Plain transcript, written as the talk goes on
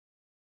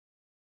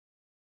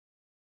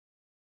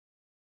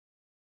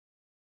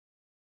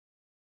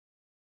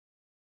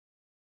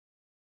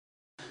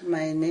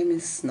My name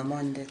is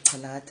Nomonde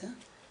Calata.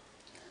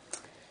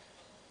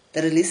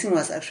 The releasing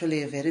was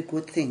actually a very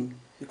good thing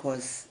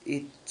because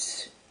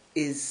it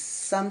is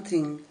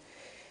something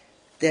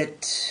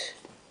that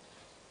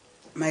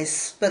my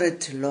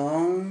spirit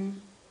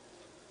long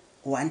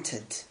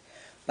wanted,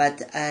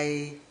 but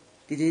I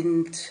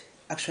didn't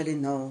actually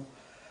know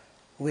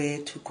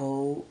where to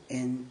go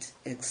and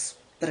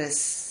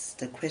express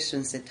the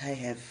questions that I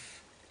have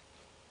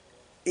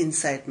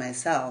inside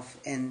myself.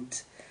 And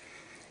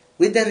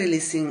with the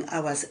releasing, I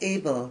was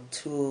able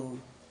to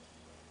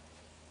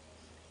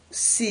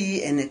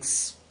see and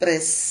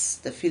express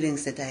the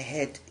feelings that I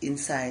had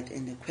inside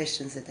and the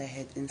questions that I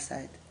had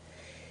inside.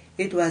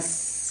 It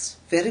was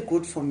very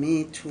good for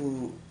me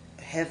to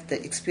have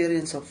the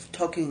experience of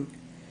talking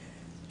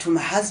to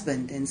my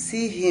husband and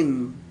see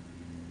him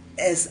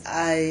as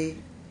I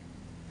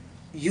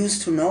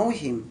used to know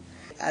him.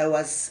 I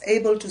was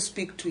able to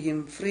speak to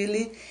him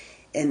freely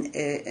and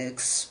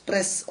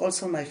express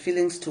also my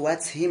feelings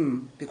towards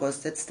him,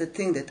 because that's the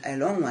thing that I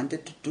long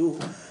wanted to do,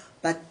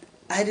 but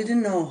I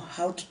didn't know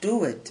how to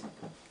do it.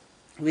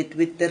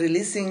 With the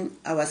releasing,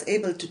 I was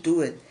able to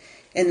do it,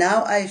 and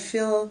now I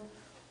feel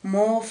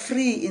more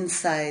free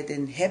inside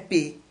and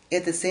happy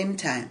at the same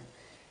time.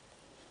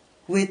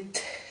 With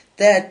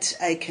that,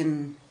 I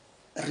can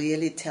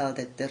really tell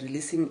that the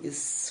releasing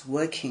is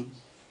working.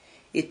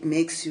 It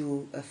makes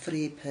you a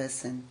free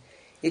person.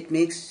 It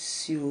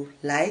makes you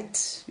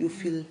light. You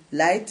feel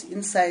light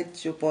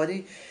inside your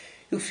body.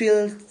 You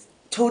feel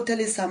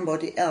totally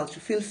somebody else. You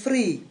feel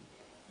free.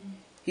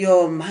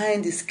 Your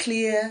mind is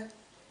clear.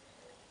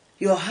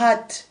 Your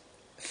heart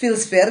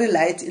feels very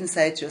light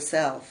inside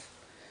yourself.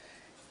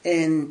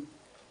 And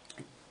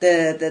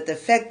the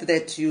fact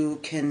that you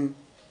can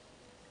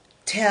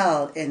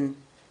tell and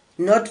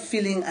not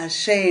feeling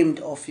ashamed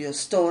of your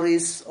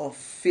stories, of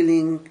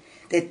feeling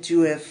that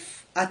you have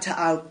utter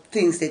out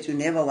things that you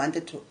never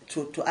wanted to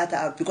utter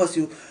out, because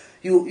you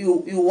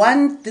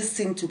want this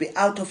thing to be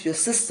out of your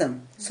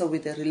system. So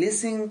with the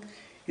releasing,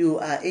 you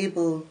are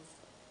able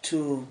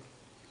to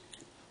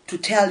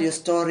tell your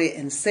story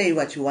and say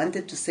what you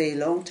wanted to say a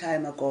long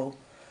time ago,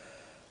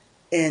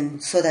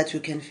 and so that you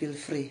can feel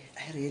free.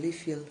 I really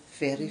feel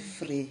very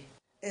free.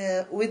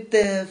 With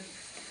the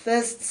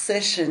first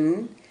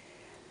session,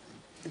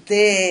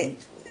 I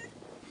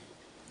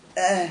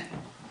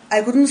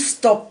couldn't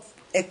stop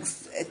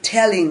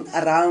telling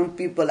around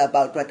people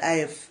about what I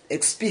have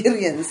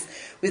experienced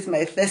with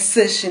my first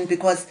session,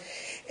 because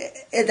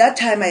at that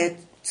time I had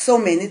so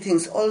many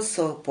things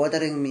also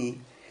bothering me,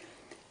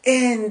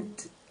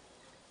 and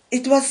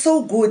it was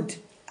so good.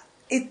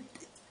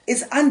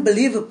 It's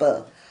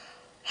unbelievable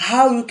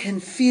how you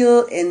can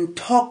feel and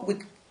talk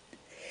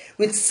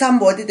with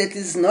somebody that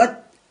is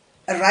not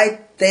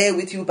right there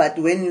with you, but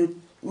when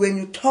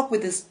you talk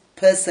with this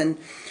person,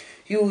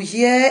 you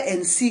hear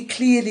and see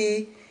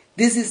clearly,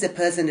 this is the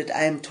person that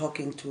I am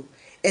talking to,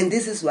 and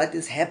this is what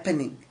is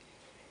happening.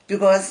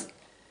 Because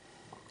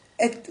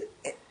we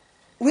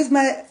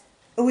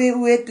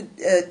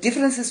had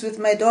differences with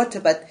my daughter,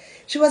 but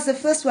she was the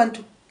first one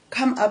to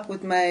come up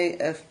with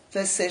my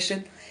first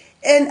session,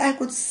 and I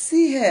could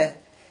see her.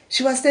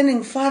 She was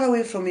standing far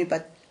away from me,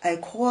 but I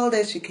called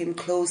her, she came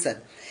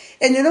closer.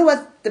 And you know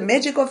what the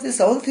magic of this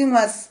whole thing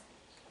was?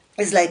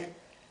 It's like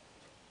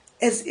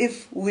as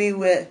if we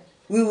were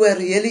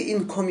really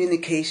in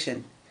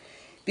communication,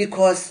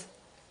 because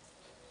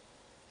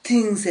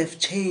things have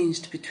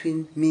changed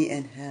between me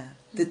and her.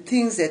 The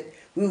things that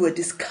we were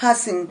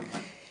discussing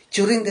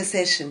during the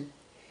session,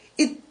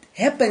 it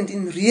happened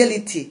in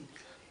reality.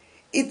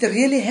 It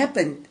really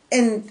happened,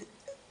 and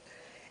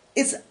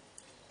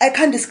I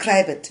can't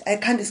describe it. I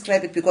can't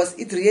describe it because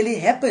it really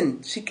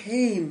happened. She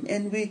came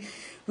and we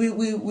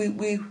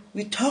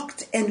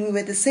talked, and we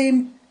were the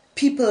same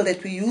people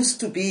that we used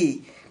to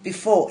be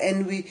before,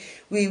 and we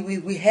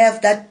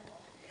have that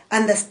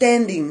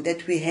understanding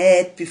that we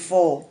had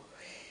before.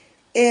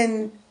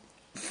 And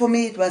for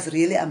me, it was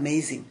really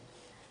amazing.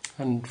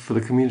 And for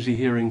the community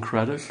here in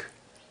Cradock?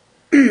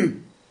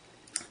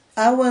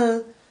 I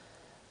will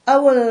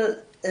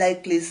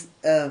likely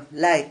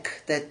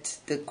like that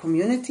the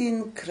community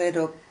in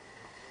Cradock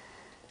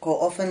go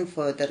often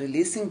for the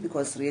releasing,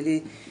 because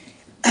really,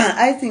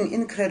 I think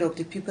in Cradock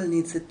the people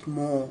needs it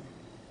more.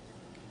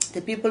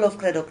 The people of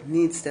Cradock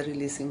needs the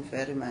releasing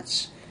very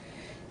much,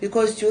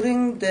 because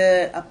during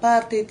the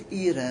apartheid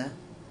era,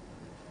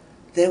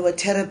 they were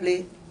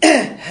terribly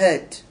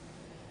hurt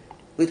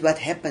with what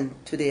happened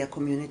to their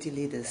community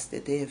leaders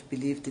that they have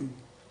believed in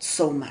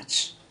so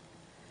much.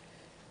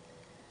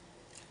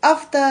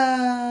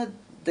 After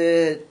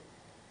the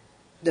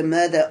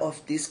murder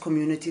of these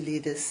community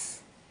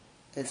leaders,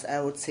 as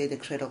I would say the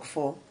Cradock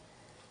Four,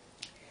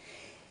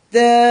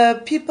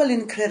 the people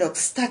in Cradock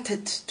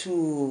started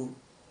to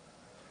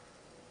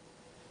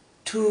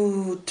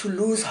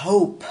lose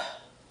hope.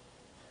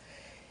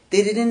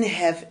 They didn't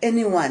have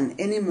anyone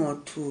anymore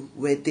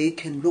where they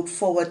can look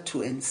forward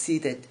to and see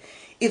that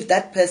if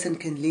that person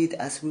can lead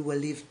us, we will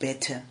live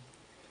better.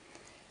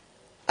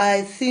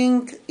 I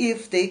think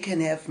if they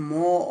can have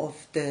more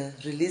of the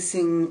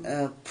releasing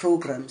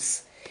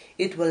programs,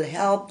 it will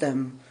help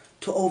them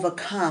to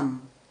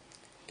overcome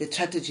the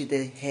tragedy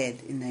they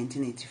had in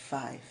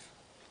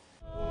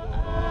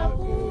 1985.